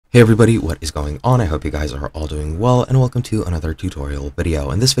Hey everybody, what is going on? I hope you guys are all doing well, and welcome to another tutorial video.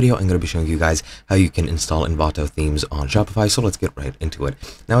 In this video, I'm going to be showing you guys how you can install Envato themes on Shopify, so let's get right into it.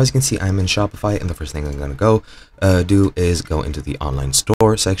 Now, as you can see, I'm in Shopify, and the first thing I'm going to do is go into the online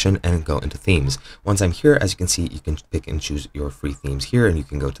store section and go into themes. Once I'm here, as you can see, you can pick and choose your free themes here, and you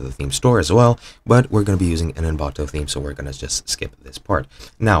can go to the theme store as well, but we're going to be using an Envato theme, so we're going to just skip this part.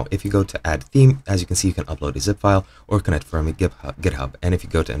 Now, if you go to add theme, as you can see, you can upload a zip file or connect from a GitHub, and if you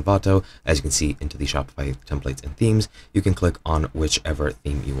go to Envato, as you can see into the Shopify templates and themes, you can click on whichever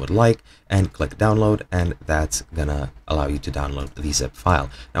theme you would like and click download, and that's gonna allow you to download the zip file.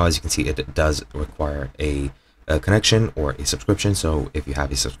 Now, as you can see, it does require a connection or a subscription, so if you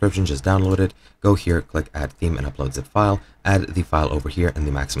have a subscription, just download it, go here, click add theme and upload zip file, add the file over here, and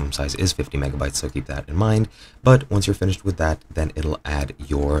the maximum size is 50 megabytes, so keep that in mind. But once you're finished with that, then it'll add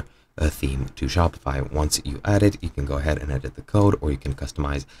your theme to Shopify. Once you add it, you can go ahead and edit the code, or you can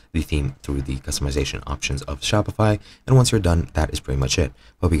customize the theme through the customization options of Shopify. And once you're done, that is pretty much it.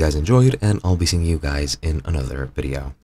 Hope you guys enjoyed, and I'll be seeing you guys in another video.